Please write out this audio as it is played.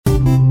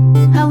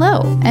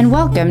Hello, and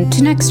welcome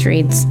to Next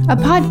Reads, a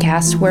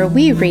podcast where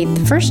we read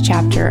the first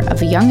chapter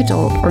of a young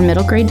adult or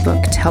middle grade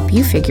book to help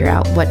you figure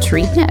out what to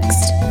read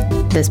next.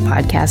 This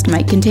podcast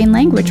might contain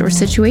language or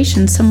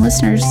situations some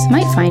listeners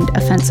might find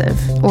offensive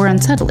or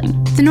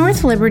unsettling. The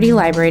North Liberty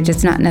Library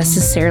does not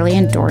necessarily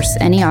endorse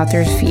any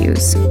author's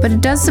views, but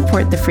it does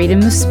support the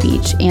freedom of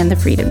speech and the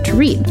freedom to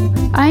read.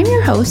 I'm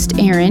your host,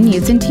 Erin,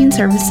 Youth and Teen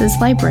Services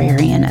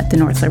Librarian at the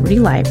North Liberty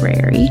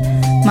Library.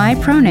 My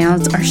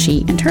pronouns are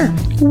she and her.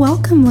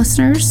 Welcome,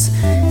 listeners.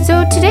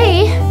 So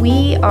today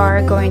we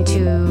are going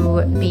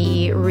to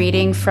be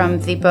reading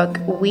from the book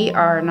We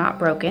Are Not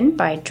Broken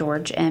by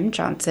George M.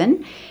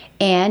 Johnson.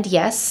 And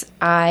yes,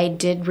 I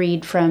did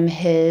read from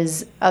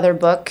his other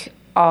book,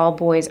 All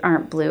Boys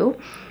Aren't Blue.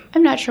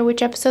 I'm not sure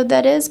which episode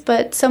that is,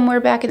 but somewhere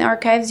back in the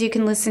archives you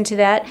can listen to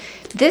that.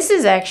 This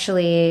is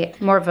actually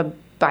more of a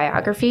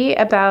biography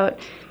about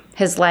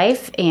his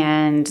life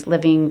and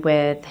living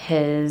with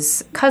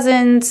his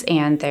cousins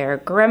and their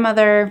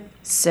grandmother.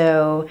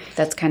 So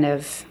that's kind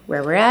of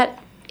where we're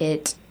at.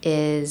 It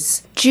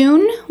is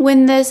June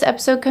when this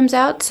episode comes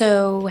out,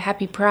 so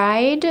happy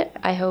Pride.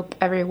 I hope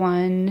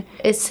everyone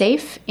is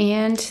safe,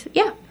 and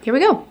yeah, here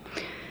we go.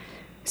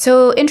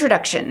 So,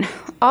 introduction.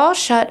 All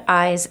shut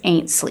eyes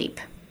ain't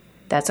sleep.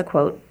 That's a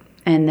quote.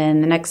 And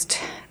then the next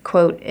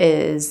quote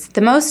is,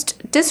 the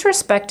most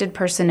disrespected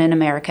person in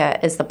America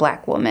is the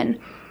black woman.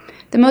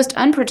 The most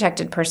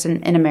unprotected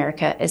person in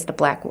America is the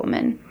black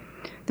woman.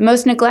 The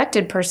most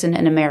neglected person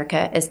in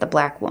America is the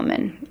black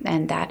woman.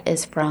 And that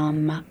is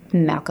from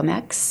Malcolm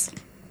X.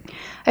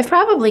 I've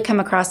probably come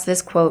across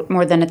this quote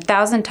more than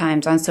 1,000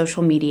 times on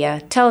social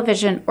media,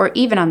 television, or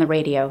even on the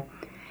radio.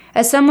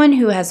 As someone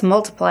who has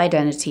multiple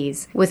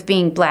identities, with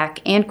being black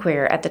and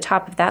queer at the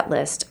top of that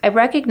list, I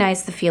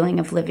recognize the feeling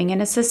of living in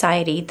a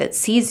society that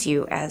sees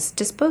you as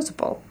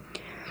disposable.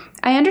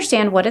 I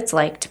understand what it's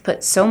like to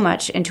put so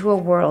much into a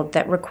world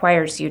that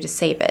requires you to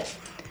save it.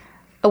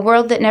 A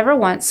world that never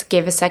once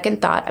gave a second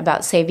thought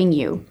about saving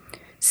you.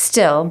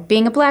 Still,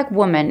 being a black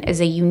woman is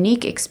a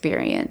unique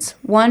experience,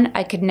 one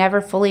I could never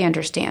fully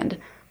understand,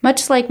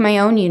 much like my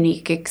own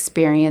unique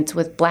experience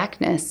with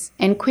blackness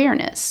and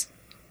queerness.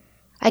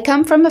 I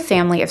come from a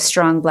family of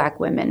strong black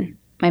women.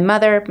 My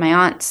mother, my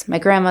aunts, my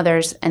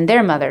grandmothers, and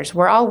their mothers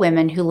were all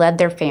women who led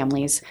their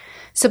families,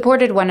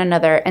 supported one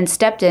another, and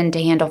stepped in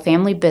to handle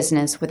family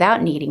business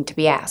without needing to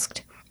be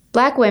asked.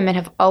 Black women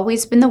have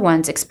always been the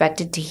ones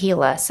expected to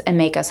heal us and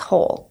make us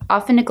whole,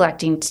 often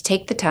neglecting to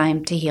take the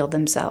time to heal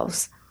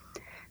themselves.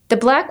 The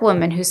black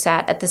woman who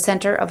sat at the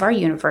center of our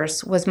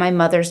universe was my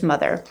mother's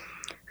mother,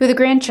 who the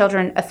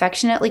grandchildren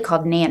affectionately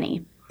called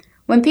Nanny.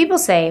 When people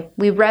say,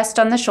 we rest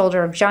on the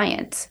shoulder of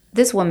giants,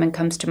 this woman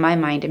comes to my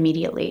mind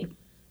immediately.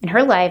 In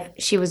her life,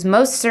 she was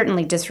most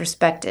certainly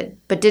disrespected,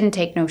 but didn't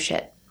take no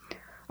shit.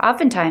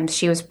 Oftentimes,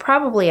 she was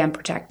probably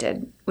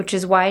unprotected, which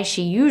is why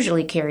she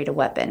usually carried a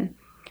weapon.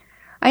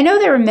 I know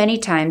there were many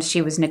times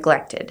she was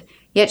neglected,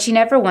 yet she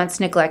never once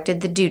neglected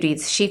the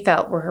duties she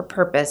felt were her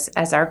purpose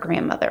as our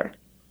grandmother.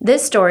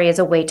 This story is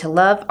a way to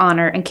love,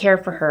 honor, and care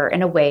for her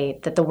in a way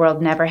that the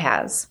world never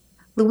has.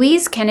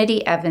 Louise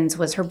Kennedy Evans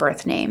was her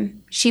birth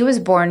name. She was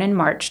born in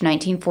March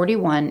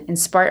 1941 in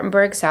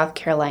Spartanburg, South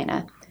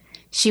Carolina.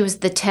 She was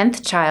the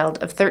 10th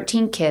child of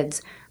 13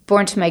 kids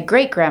born to my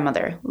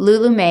great-grandmother,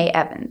 Lulu Mae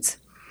Evans.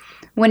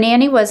 When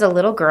Annie was a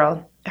little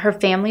girl, her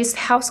family's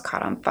house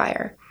caught on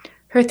fire.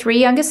 Her 3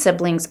 youngest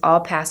siblings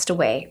all passed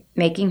away,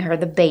 making her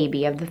the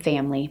baby of the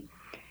family.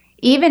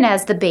 Even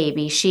as the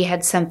baby, she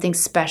had something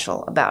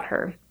special about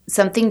her,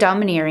 something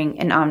domineering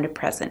and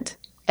omnipresent.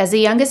 As the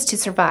youngest to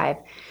survive,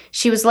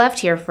 she was left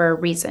here for a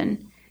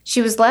reason.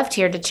 She was left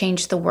here to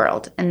change the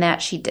world, and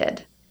that she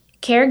did.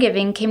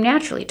 Caregiving came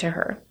naturally to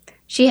her.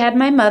 She had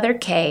my mother,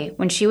 Kay,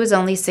 when she was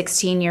only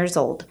 16 years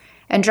old,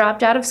 and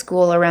dropped out of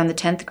school around the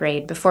 10th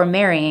grade before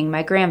marrying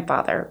my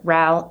grandfather,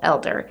 Ral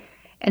Elder,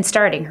 and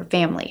starting her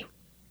family.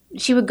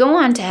 She would go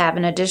on to have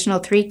an additional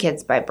 3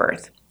 kids by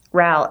birth,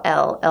 Ral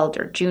L.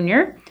 Elder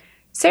Jr.,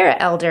 Sarah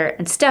Elder,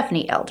 and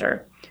Stephanie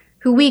Elder,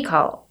 who we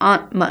call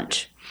Aunt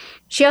Munch.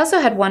 She also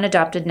had 1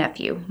 adopted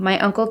nephew, my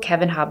uncle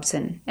Kevin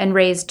Hobson, and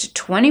raised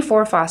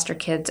 24 foster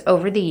kids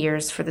over the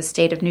years for the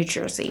state of New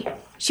Jersey.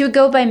 She would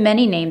go by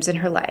many names in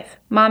her life: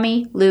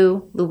 Mommy,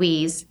 Lou,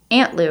 Louise,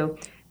 Aunt Lou,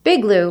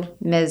 Big Lou,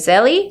 Ms.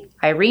 Ellie,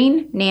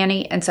 Irene,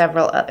 Nanny, and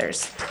several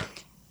others.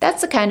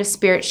 That's the kind of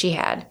spirit she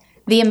had.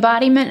 The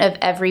embodiment of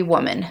every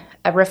woman,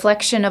 a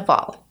reflection of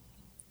all.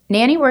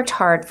 Nanny worked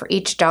hard for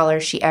each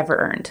dollar she ever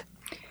earned.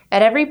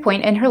 At every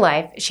point in her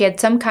life, she had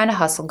some kind of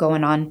hustle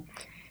going on.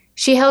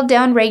 She held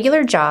down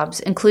regular jobs,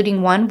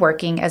 including one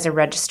working as a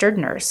registered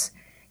nurse.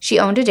 She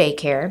owned a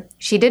daycare,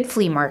 she did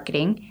flea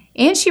marketing,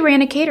 and she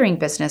ran a catering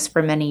business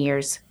for many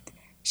years.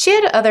 She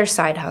had other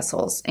side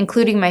hustles,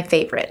 including my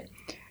favorite,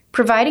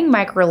 providing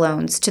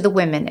microloans to the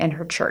women in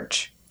her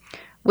church.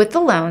 With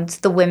the loans,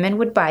 the women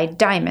would buy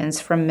diamonds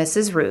from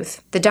Mrs.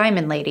 Ruth, the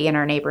diamond lady in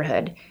our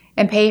neighborhood,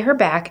 and pay her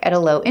back at a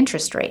low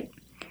interest rate.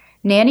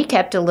 Nanny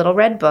kept a little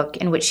red book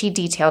in which she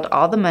detailed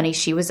all the money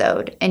she was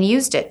owed and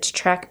used it to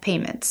track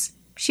payments.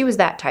 She was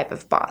that type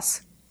of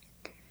boss.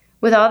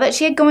 With all that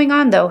she had going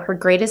on, though, her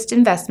greatest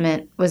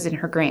investment was in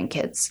her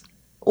grandkids.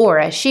 Or,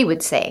 as she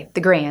would say,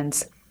 the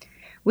grands.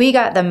 We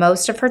got the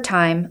most of her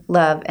time,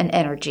 love, and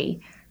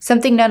energy,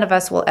 something none of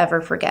us will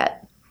ever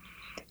forget.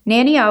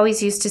 Nanny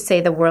always used to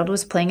say the world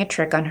was playing a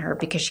trick on her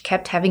because she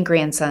kept having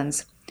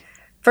grandsons.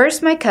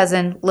 First my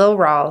cousin Lil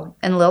Raul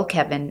and Lil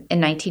Kevin in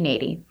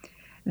 1980.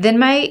 Then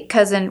my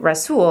cousin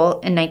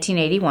Rasul in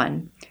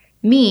 1981.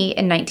 Me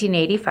in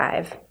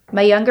 1985.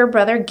 My younger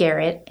brother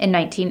Garrett in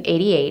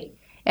 1988.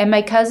 And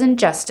my cousin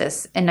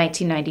Justice in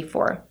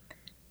 1994.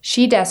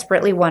 She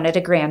desperately wanted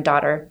a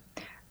granddaughter.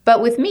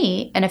 But with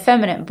me, an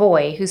effeminate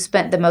boy who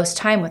spent the most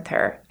time with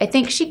her, I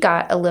think she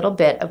got a little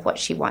bit of what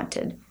she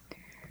wanted.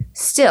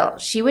 Still,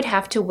 she would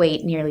have to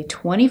wait nearly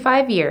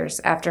 25 years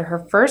after her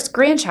first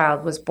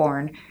grandchild was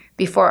born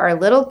before our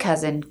little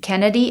cousin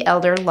Kennedy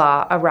Elder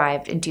Law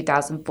arrived in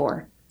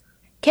 2004.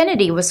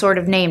 Kennedy was sort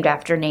of named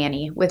after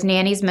Nanny, with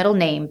Nanny's middle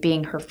name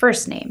being her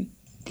first name.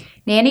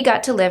 Nanny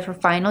got to live her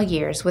final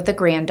years with a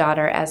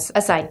granddaughter as a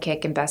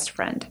sidekick and best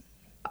friend.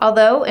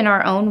 Although, in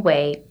our own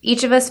way,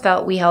 each of us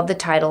felt we held the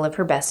title of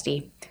her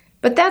bestie.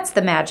 But that's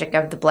the magic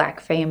of the Black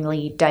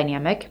family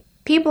dynamic.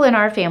 People in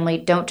our family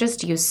don't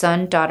just use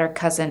son, daughter,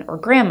 cousin, or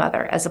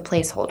grandmother as a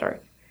placeholder.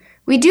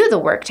 We do the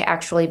work to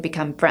actually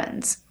become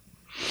friends.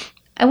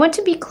 I want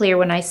to be clear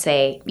when I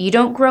say you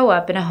don't grow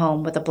up in a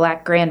home with a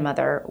Black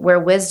grandmother where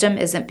wisdom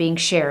isn't being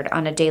shared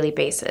on a daily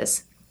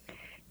basis.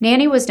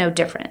 Nanny was no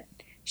different.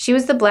 She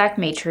was the Black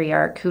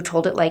matriarch who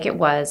told it like it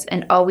was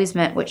and always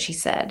meant what she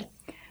said.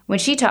 When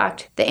she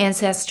talked, the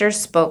ancestors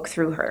spoke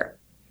through her.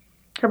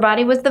 Her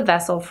body was the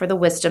vessel for the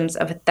wisdoms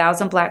of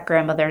 1,000 Black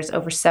grandmothers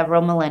over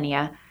several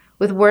millennia,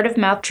 with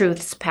word-of-mouth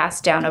truths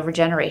passed down over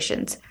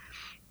generations,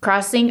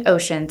 crossing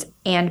oceans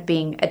and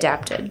being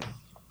adapted.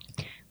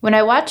 When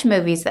I watch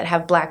movies that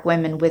have Black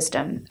women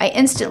wisdom, I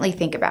instantly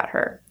think about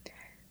her.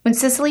 When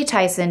Cicely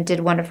Tyson did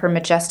one of her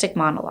majestic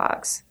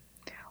monologues.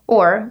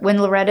 Or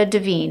when Loretta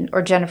Devine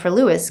or Jennifer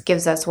Lewis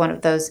gives us one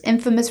of those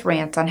infamous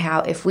rants on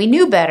how if we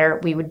knew better,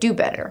 we would do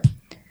better.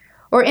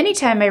 Or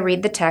anytime I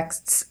read the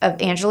texts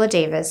of Angela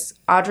Davis,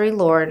 Audre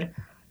Lorde,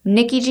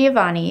 Nikki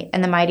Giovanni,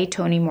 and the mighty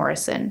Toni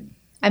Morrison,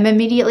 I'm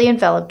immediately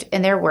enveloped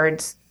in their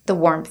words, the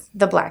warmth,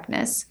 the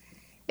Blackness.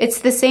 It's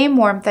the same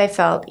warmth I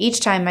felt each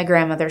time my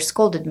grandmother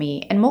scolded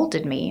me and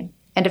molded me,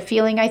 and a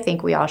feeling I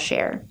think we all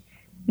share.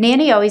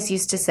 Nanny always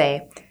used to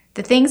say,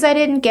 the things I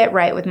didn't get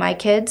right with my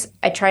kids,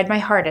 I tried my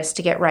hardest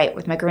to get right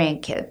with my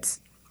grandkids.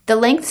 The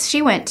lengths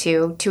she went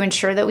to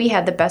ensure that we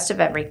had the best of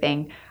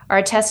everything are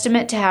a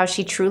testament to how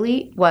she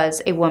truly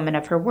was a woman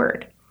of her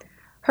word.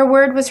 Her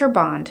word was her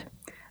bond.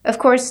 Of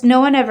course, no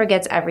one ever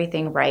gets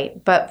everything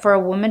right, but for a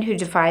woman who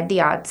defied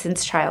the odds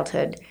since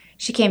childhood,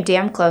 she came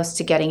damn close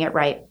to getting it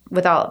right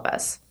with all of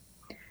us.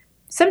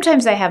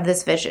 Sometimes I have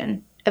this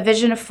vision, a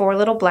vision of 4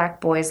 little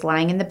Black boys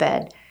lying in the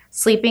bed,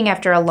 sleeping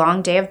after a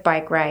long day of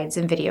bike rides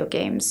and video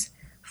games,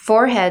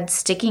 4 heads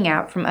sticking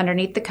out from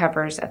underneath the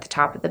covers at the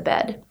top of the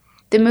bed,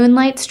 the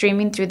moonlight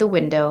streaming through the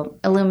window,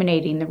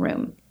 illuminating the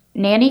room.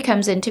 Nanny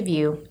comes into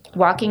view,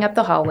 walking up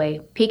the hallway,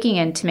 peeking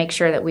in to make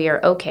sure that we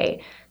are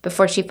okay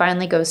before she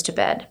finally goes to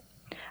bed.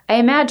 I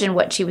imagine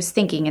what she was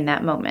thinking in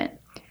that moment,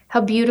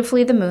 how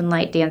beautifully the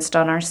moonlight danced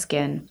on our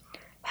skin,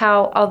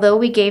 how, although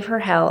we gave her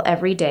hell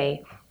every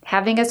day,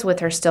 having us with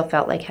her still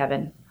felt like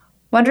heaven.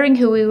 Wondering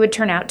who we would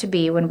turn out to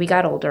be when we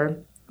got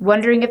older,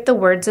 wondering if the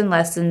words and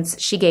lessons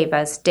she gave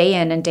us day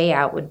in and day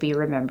out would be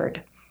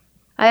remembered.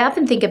 I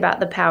often think about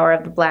the power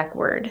of the Black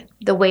word,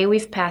 the way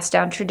we've passed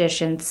down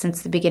traditions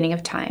since the beginning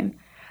of time.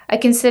 I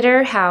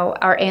consider how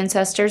our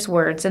ancestors'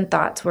 words and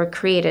thoughts were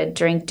created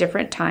during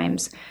different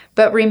times,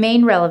 but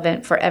remain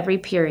relevant for every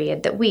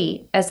period that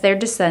we, as their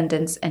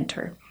descendants,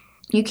 enter.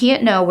 You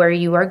can't know where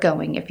you are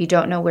going if you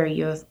don't know where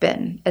you have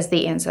been, as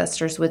the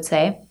ancestors would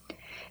say.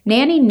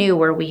 Nanny knew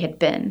where we had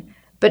been,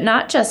 but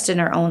not just in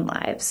our own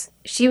lives.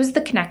 She was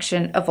the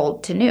connection of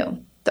old to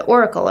new, the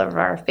oracle of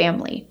our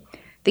family,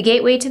 the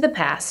gateway to the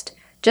past,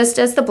 just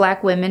as the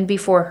Black women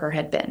before her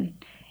had been.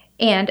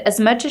 And as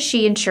much as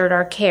she ensured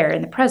our care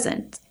in the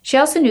present, she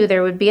also knew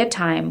there would be a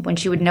time when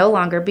she would no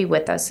longer be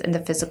with us in the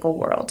physical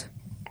world.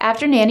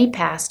 After Nanny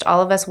passed,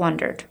 all of us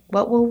wondered,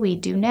 what will we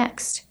do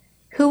next?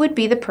 Who would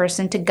be the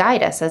person to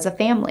guide us as a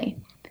family?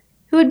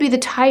 Who would be the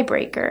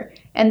tiebreaker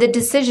and the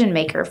decision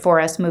maker for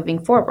us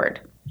moving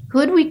forward? Who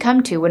would we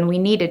come to when we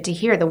needed to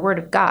hear the word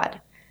of God?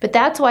 But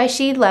that's why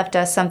she left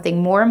us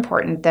something more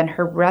important than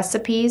her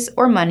recipes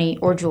or money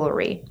or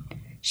jewelry.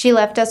 She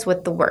left us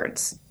with the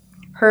words.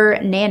 Her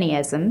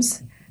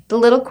nannyisms, the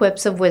little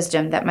quips of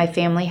wisdom that my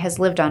family has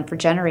lived on for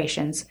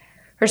generations,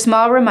 her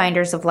small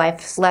reminders of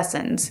life's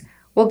lessons,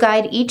 will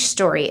guide each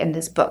story in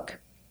this book.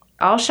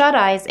 All shut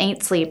eyes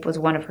ain't sleep was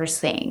one of her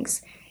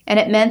sayings, and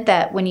it meant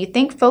that when you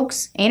think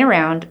folks ain't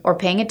around or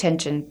paying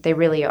attention, they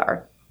really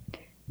are.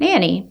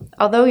 Nanny,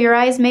 although your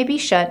eyes may be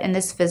shut in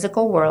this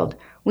physical world,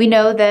 we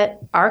know that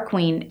our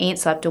queen ain't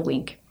slept a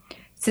wink.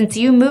 Since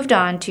you moved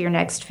on to your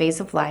next phase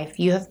of life,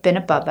 you have been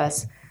above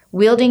us,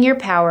 wielding your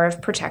power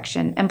of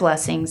protection and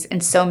blessings in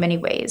so many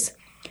ways.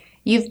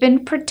 You've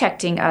been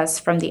protecting us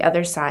from the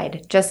other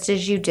side, just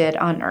as you did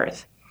on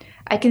Earth.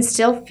 I can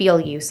still feel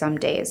you some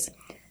days.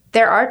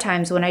 There are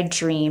times when I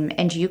dream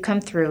and you come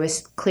through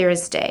as clear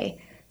as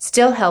day,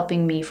 still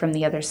helping me from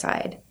the other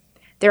side.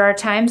 There are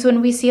times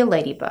when we see a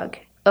ladybug.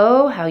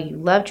 Oh, how you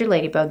loved your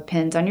ladybug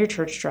pins on your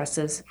church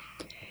dresses.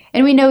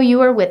 And we know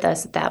you are with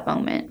us at that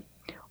moment.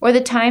 Or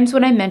the times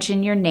when I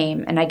mention your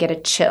name and I get a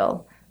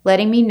chill,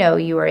 letting me know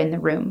you are in the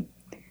room.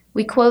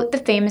 We quote the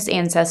famous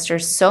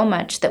ancestors so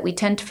much that we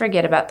tend to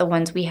forget about the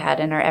ones we had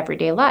in our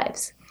everyday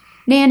lives.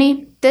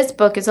 Nanny, this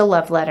book is a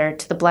love letter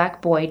to the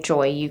Black boy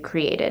Joy you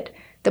created,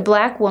 the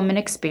Black woman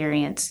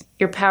experience,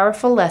 your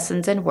powerful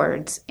lessons and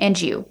words,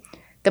 and you,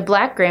 the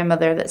Black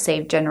grandmother that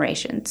saved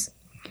generations.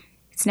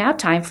 It's now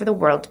time for the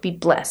world to be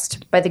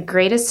blessed by the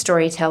greatest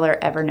storyteller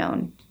ever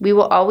known. We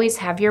will always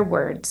have your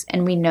words,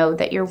 and we know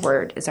that your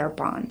word is our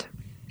bond.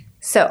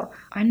 So,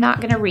 I'm not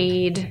going to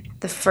read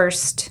the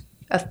first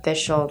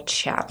official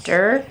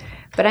chapter,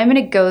 but I'm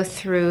going to go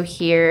through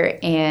here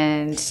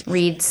and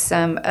read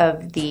some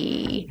of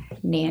the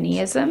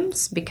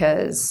nannyisms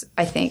because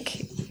I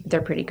think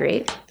they're pretty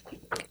great.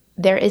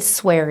 There is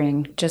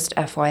swearing, just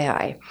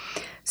FYI.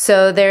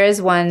 So there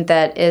is one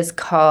that is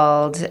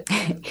called,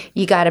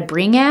 You Gotta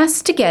Bring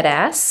Ass to Get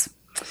Ass.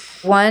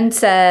 One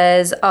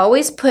says,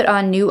 always put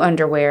on new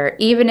underwear,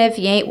 even if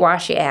you ain't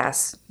wash your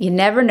ass. You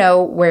never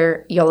know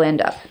where you'll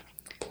end up.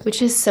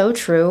 Which is so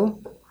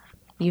true.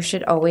 You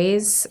should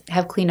always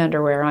have clean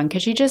underwear on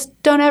because you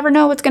just don't ever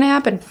know what's going to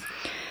happen.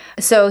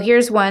 So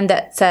here's one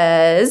that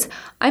says,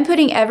 I'm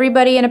putting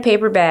everybody in a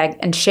paper bag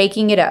and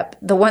shaking it up.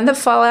 The one that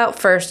fall out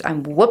first,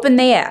 I'm whooping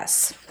the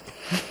ass.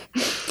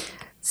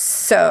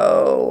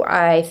 So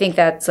I think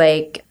that's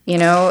like,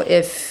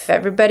 if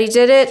everybody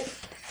did it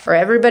or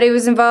everybody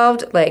was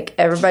involved, like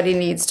everybody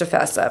needs to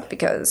fess up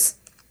because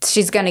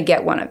she's going to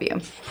get one of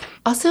you.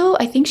 Also,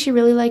 I think she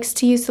really likes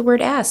to use the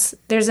word ass.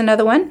 There's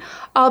another one.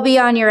 I'll be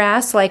on your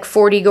ass like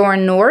 40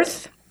 going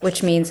north,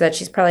 which means that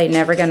she's probably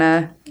never going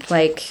to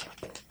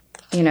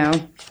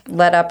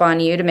let up on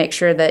you to make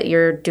sure that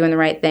you're doing the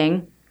right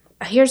thing.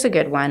 Here's a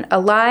good one. A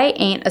lie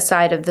ain't a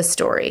side of the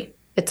story.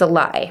 It's a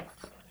lie.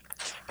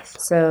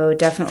 So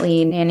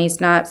definitely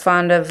Nanny's not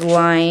fond of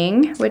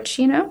lying, which,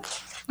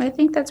 I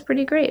think that's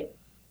pretty great.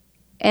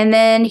 And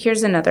then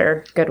here's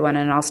another good one,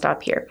 and I'll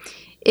stop here.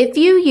 If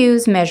you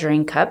use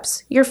measuring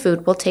cups, your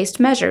food will taste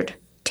measured.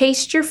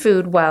 Taste your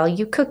food while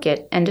you cook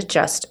it and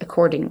adjust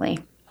accordingly.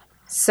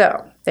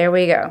 So there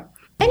we go.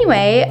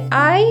 Anyway,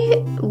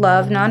 I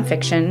love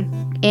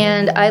nonfiction,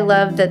 and I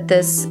love that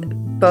this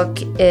book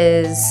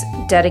is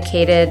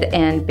dedicated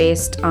and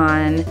based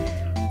on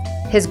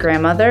his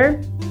grandmother,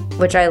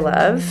 which I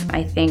love.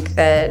 I think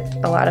that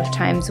a lot of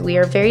times we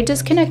are very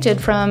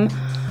disconnected from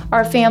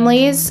our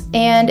families,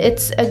 and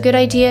it's a good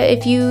idea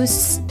if you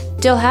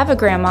still have a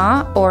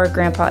grandma or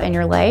grandpa in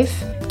your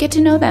life, get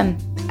to know them.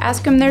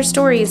 Ask them their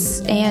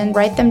stories and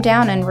write them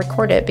down and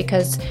record it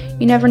because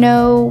you never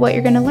know what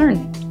you're going to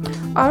learn.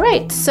 All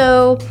right,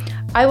 so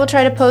I will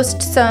try to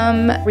post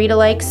some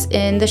read-alikes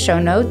in the show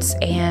notes,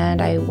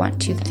 and I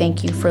want to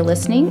thank you for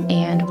listening,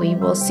 and we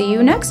will see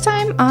you next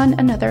time on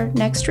another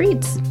Next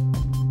Reads.